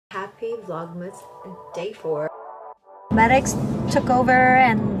Happy Vlogmas day 4. Medics took over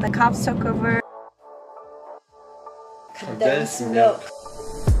and the cops took over. Condensed milk.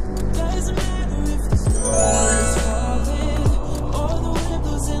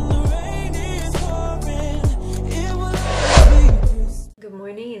 Good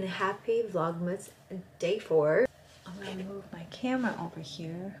morning and happy Vlogmas day 4. I'm gonna move my camera over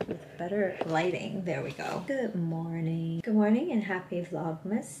here with better lighting. There we go. Good morning. Good morning and happy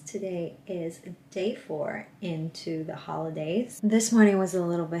Vlogmas. Today is day 4 into the holidays. This morning was a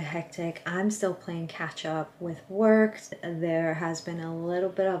little bit hectic. I'm still playing catch up with work. There has been a little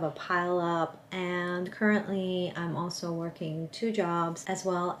bit of a pile up, and currently I'm also working 2 jobs as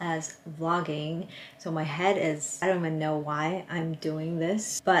well as vlogging. So my head is, I don't even know why I'm doing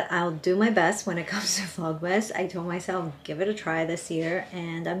this, but I'll do my best when it comes to Vlogmas. I told myself give it a try this year,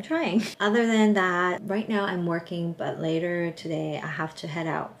 and I'm trying. Other than that, right now I'm working, but later today I have to head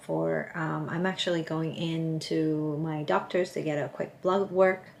out for I'm actually going into my doctor's to get a quick blood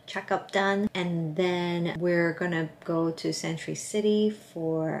work checkup done, and then we're gonna go to Century City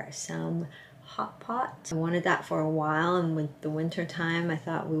for some hot pot. I wanted that for a while, and with the winter time I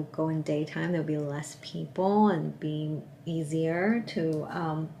thought we'll go in daytime. There'll be less people and be easier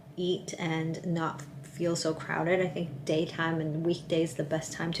to eat and not feel so crowded. I think daytime and weekdays the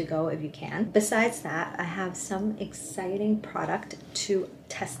best time to go if you can. Besides that, I have some exciting product to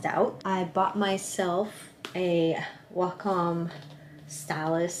test out. I bought myself a Wacom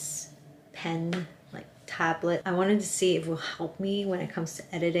stylus pen tablet. I wanted to see if it will help me when it comes to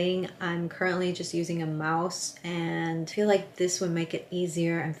editing. I'm currently just using a mouse, and I feel like this would make it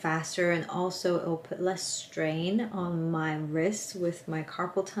easier and faster, and also it will put less strain on my wrist with my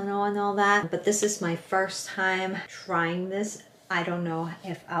carpal tunnel and all that. But this is my first time trying this. I don't know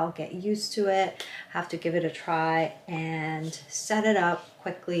if I'll get used to it. I have to give it a try and set it up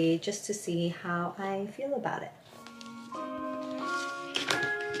quickly just to see how I feel about it.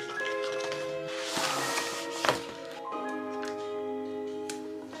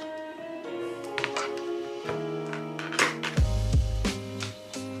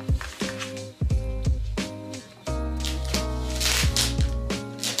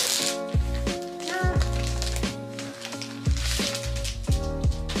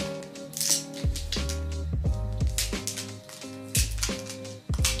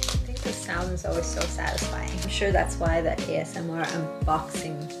 Sound is always so satisfying. I'm sure that's why the ASMR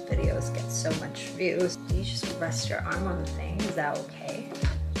unboxing videos get so much views. Do you just rest your arm on the thing? Is that okay?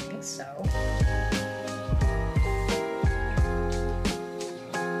 I think so.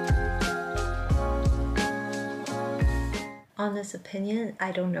 Honest opinion,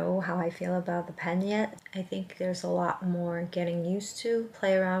 I don't know how I feel about the pen yet. I think there's a lot more getting used to.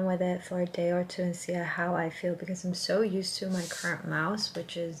 Play around with it for a day or two and see how I feel, because I'm so used to my current mouse,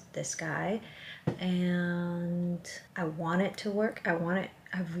 which is this guy, and I want it to work. I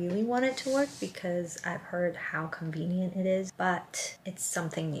really want it to work because I've heard how convenient it is, but it's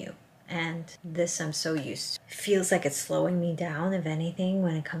something new. And this I'm so used to. It feels like it's slowing me down, if anything,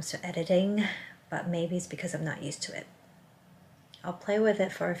 when it comes to editing, but maybe it's because I'm not used to it. I'll play with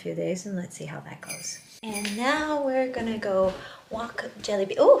it for a few days and let's see how that goes. And now we're gonna go walk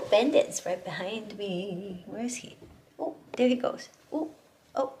Jellybean. Oh, Bandit's right behind me. Where is he? Oh, there he goes. Oh,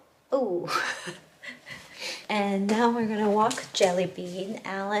 oh, oh. And now we're gonna walk Jellybean.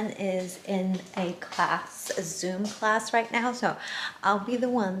 Alan is in a class, a Zoom class right now, so I'll be the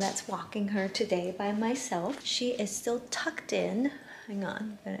one that's walking her today by myself. She is still tucked in. Hang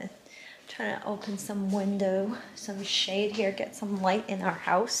on, I'm gonna trying to open some window, some shade here, get some light in our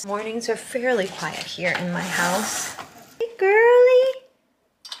house. Mornings are fairly quiet here in my house. Hey girly,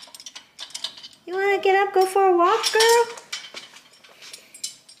 you want to get up, go for a walk, girl?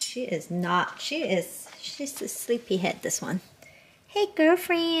 She is not, she's a sleepyhead, this one. Hey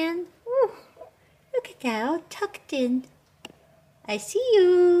girlfriend, ooh, look at that, all tucked in. I see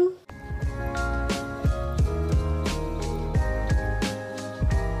you.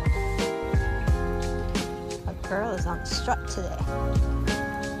 Girl is on the strut today.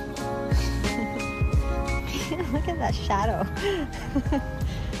 Look at that shadow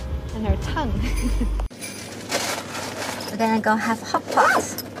and her tongue. We're gonna go have hot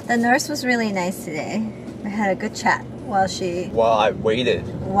pots. The nurse was really nice today. We had a good chat while I waited.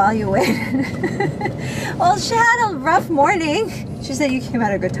 While you waited. Well, she had a rough morning. She said you came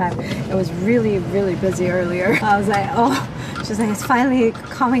at a good time. It was really, really busy earlier. I was like, oh. She's like, it's finally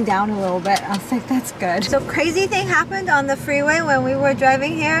calming down a little bit. I was like, that's good. So crazy thing happened on the freeway when we were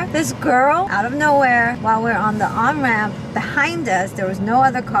driving here. This girl, out of nowhere, while we're on the on-ramp, behind us, there was no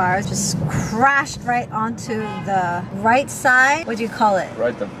other cars, just crashed right onto the right side. What do you call it?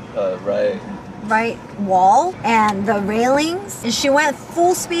 right wall and the railings, and she went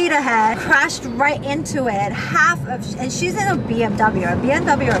full speed ahead, crashed right into it. And she's in a BMW. A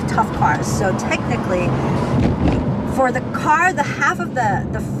BMW are tough cars, so technically for the car, the half of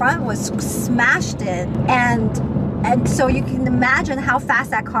the front was smashed in, and so you can imagine how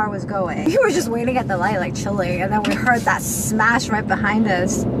fast that car was going. We were just waiting at the light, like chilling, and then we heard that smash right behind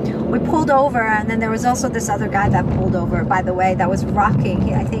us. We pulled over, and then there was also this other guy that pulled over, by the way, that was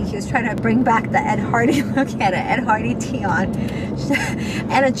rocking. I think he was trying to bring back the Ed Hardy look. He had an Ed Hardy tee on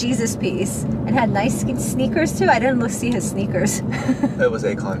and a Jesus piece, and had nice sneakers too. I didn't see his sneakers. It was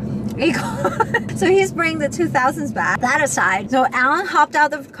Akon. So he's bringing the 2000s back. That aside, so Alan hopped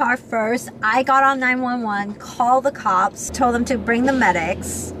out of the car first. I got on 911, called the cops, told them to bring the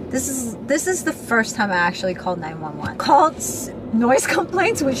medics. This is the first time I actually called 911. Called noise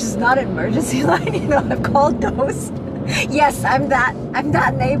complaints, which is not an emergency line. You know, I've called those. Yes, I'm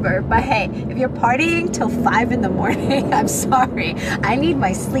that neighbor, but hey, if you're partying till 5 in the morning, I'm sorry, I need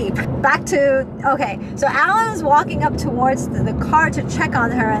my sleep. Back to, okay, so Alan's walking up towards the car to check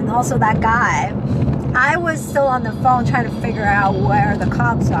on her, and also that guy. I was still on the phone trying to figure out where the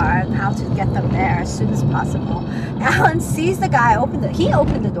cops are and how to get them there as soon as possible. Alan sees the guy he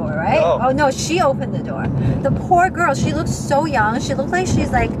opened the door, right? Oh no, she opened the door. The poor girl, she looks so young. She looked like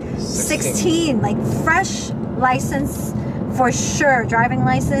she's like 16, like fresh license for sure, driving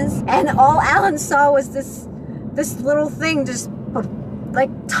license, and all Alan saw was this little thing just like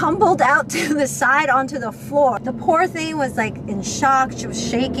tumbled out to the side onto the floor. The poor thing was like in shock. She was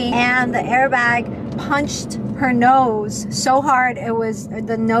shaking, and the airbag punched her nose so hard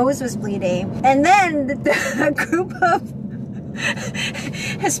the nose was bleeding. And then the group of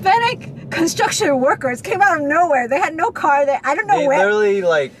Hispanic construction workers came out of nowhere. They had no car. I don't know where. They literally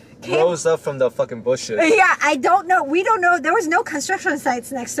like rose up from the fucking bushes. Yeah, I don't know. We don't know. There was no construction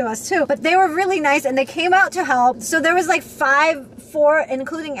sites next to us too, but they were really nice, and they came out to help. So there was like 4,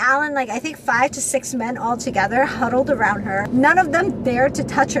 including Alan, like I think 5 to 6 men all together huddled around her. None of them dared to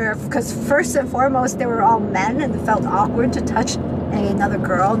touch her because first and foremost, they were all men, and it felt awkward to touch another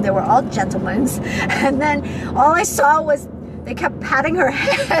girl. They were all gentlemen. And then all I saw was they kept patting her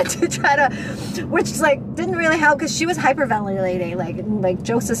head to try to, which like didn't really help because she was hyperventilating. Like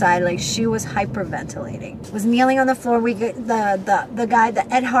jokes aside, like she was hyperventilating. Was kneeling on the floor. The guy,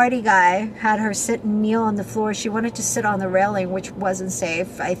 the Ed Hardy guy, had her sit and kneel on the floor. She wanted to sit on the railing, which wasn't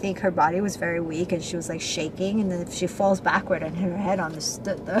safe. I think her body was very weak, and she was like shaking. And then if she falls backward and hit her head on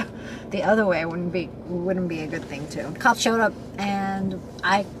the other way, wouldn't be a good thing too. Cops showed up, and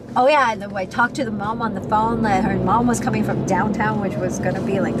I talked to the mom on the phone. That her mom was coming from downtown, which was going to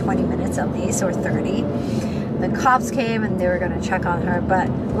be like 20 minutes at least, or 30. The cops came, and they were going to check on her, but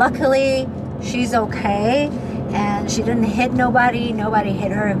luckily she's okay, and she didn't hit nobody. Nobody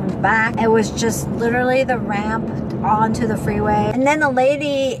hit her in the back. It was just literally the ramp onto the freeway. And then the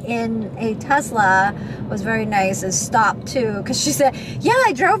lady in a Tesla was very nice and stopped too, because she said, yeah,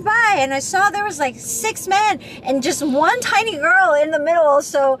 I drove by and I saw there was like 6 men and just one tiny girl in the middle.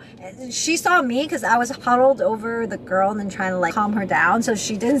 So she saw me because I was huddled over the girl and then trying to like calm her down, so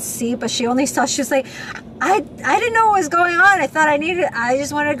she didn't see, but she only saw, she was like, I didn't know what was going on. I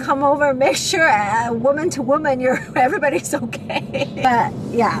just wanted to come over and make sure, woman to woman, everybody's okay. But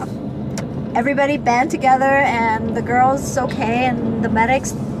yeah, everybody band together, and the girl's okay, and the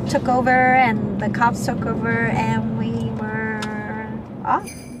medics took over, and the cops took over, and we were off.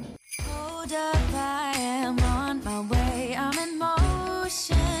 Hold up, I am on my way, I'm in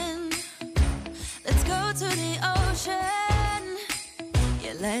motion. Let's go to the ocean.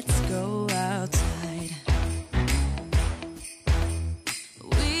 Yeah, let's go outside.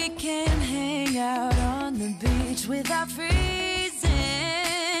 We can hang out on the beach without freezing.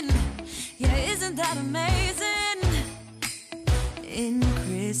 Yeah, isn't that amazing? In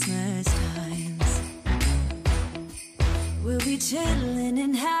Christmas times, we'll be chilling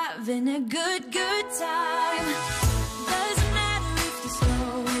and having a good time. Doesn't matter if the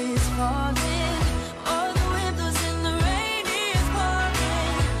snow is falling or the wind blows and the rain is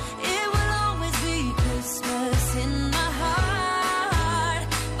pouring. It will always be Christmas in my heart.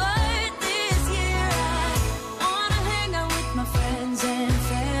 But this year I wanna hang out with my friends and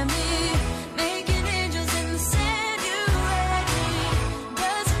family, making angels in the sand. You ready?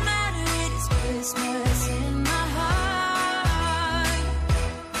 Doesn't matter, it is Christmas in my heart.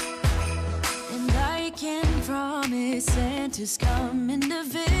 And I can promise Santa's coming to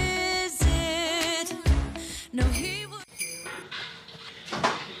visit. No, he will.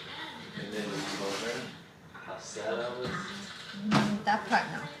 And then how sad I was. That part,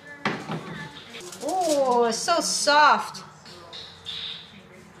 no. Oh, it's so soft.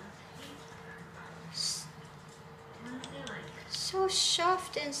 So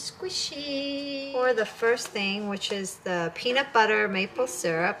soft and squishy. Or the first thing, which is the peanut butter maple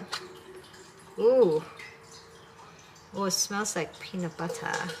syrup. Ooh. Oh, it smells like peanut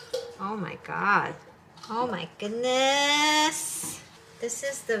butter. Oh my god. Oh my goodness. This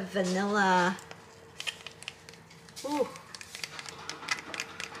is the vanilla. Ooh.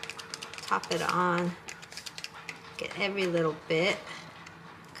 Top it on. Get every little bit,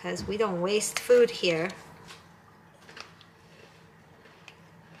 because we don't waste food here.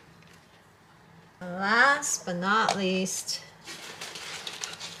 Last but not least,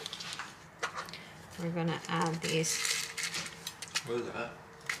 we're gonna add these What is that?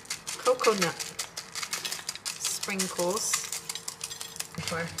 coconut sprinkles.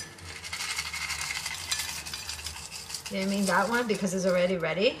 You mean that one because it's already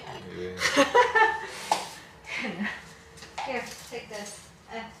ready? Yeah. Here, take this.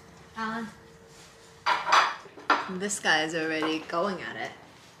 Alan. This guy is already going at it.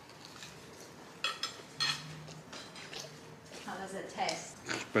 How does it taste?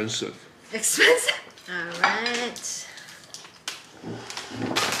 Expensive. Expensive? Alright.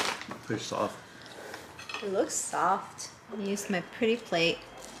 Pretty soft. It looks soft. I used my pretty plate.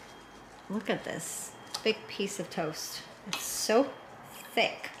 Look at this big piece of toast. It's so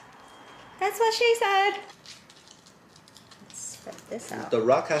thick. That's what she said. Let's spread this out. The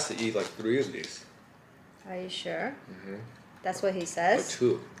Rock has to eat like 3 of these. Are you sure? Mm-hmm. That's what he Or says?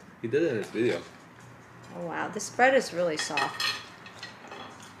 2. He did it in his video. Oh wow, this bread is really soft.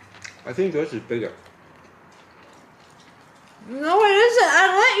 I think yours is bigger. No, it isn't. I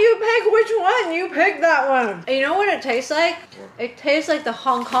let you pick which one. You pick that one. You know what it tastes like? It tastes like the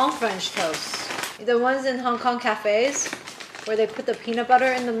Hong Kong French toast. The ones in Hong Kong cafes where they put the peanut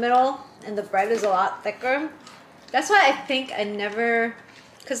butter in the middle and the bread is a lot thicker. That's why I think I never,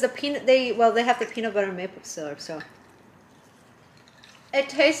 because the peanut, they have the peanut butter maple syrup, so it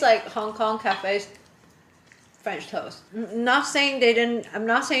tastes like Hong Kong cafes French toast. I'm not saying they didn't, I'm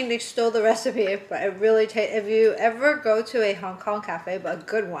not saying they stole the recipe, but it really tastes, if you ever go to a Hong Kong cafe, but a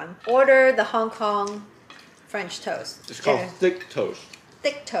good one, order the Hong Kong French toast. It's called thick toast.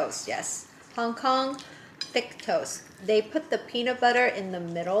 Thick toast, yes. Hong Kong thick toast. They put the peanut butter in the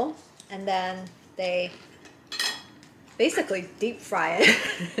middle and then they basically deep fry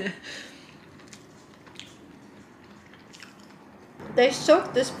it. They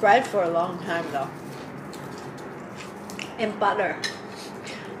soak this bread for a long time though. In butter.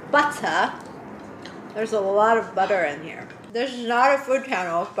 Butter. There's a lot of butter in here. This is not a food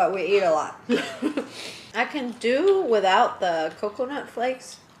channel, but we eat a lot. I can do without the coconut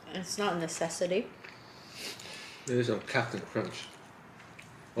flakes. It's not a necessity. There's a Captain Crunch.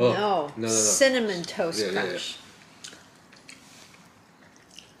 Oh, no. Cinnamon Toast Crunch.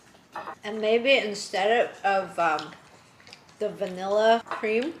 And maybe instead of the vanilla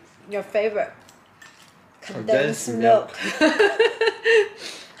cream, your favorite. Condensed milk.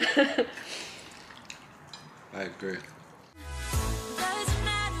 I agree.